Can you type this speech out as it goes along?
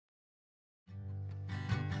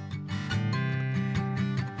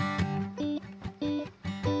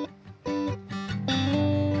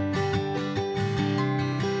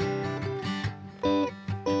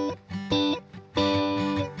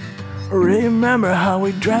Remember how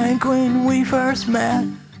we drank when we first met.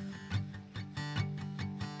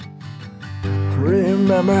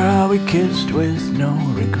 Remember how we kissed with no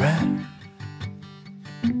regret.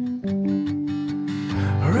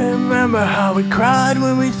 Remember how we cried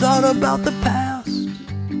when we thought about the past.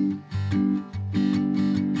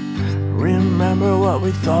 Remember what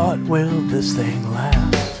we thought, will this thing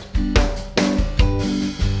last?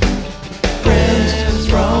 Friends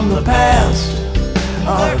from the past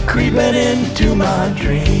are creeping into my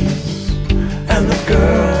dreams. And the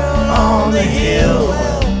girl on the hill,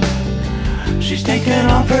 well, she's taking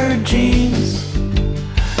off her jeans.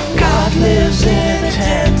 God lives in a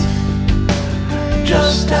tent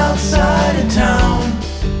just outside of town.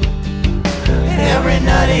 Every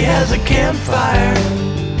night he has a campfire.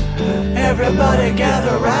 Everybody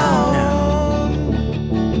gather round.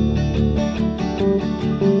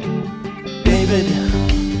 David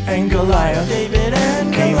and Goliath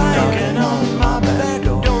came knocking on my back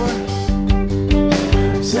door.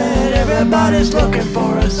 Said everybody's looking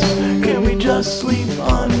for us. Can we just sleep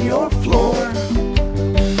on your floor?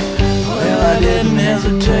 Well, I didn't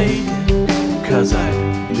hesitate, 'cause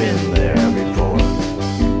I've been there before.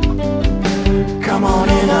 Come on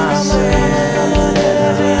in, I said,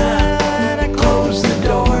 and I closed the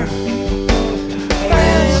door.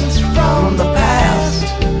 Friends from the past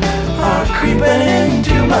are creeping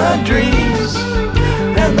into my dreams.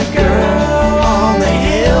 And the girl on the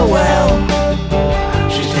hill, well,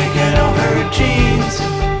 she's taking off her jeans.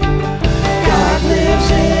 God lives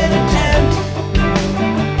in a tent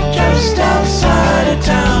just outside of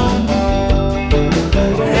town.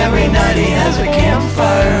 Every night he has a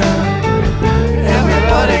campfire.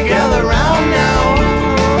 Everybody gather round now.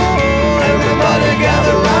 Everybody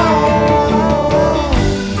gather round.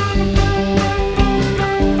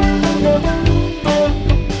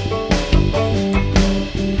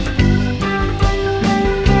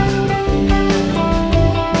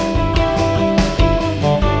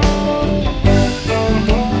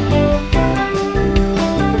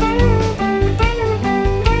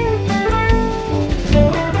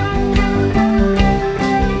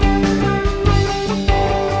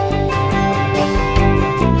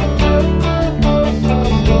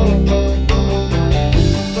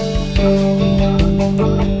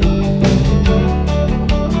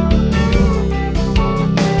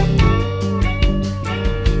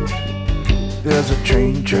 There's a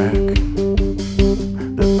train track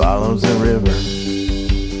that follows the river,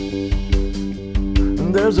 and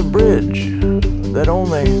there's a bridge that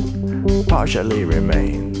only partially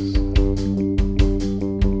remains.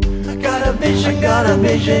 I got a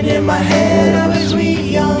vision in my head of a sweet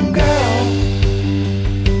young girl.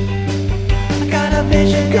 I got a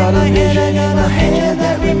vision in my head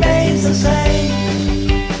that remains the same.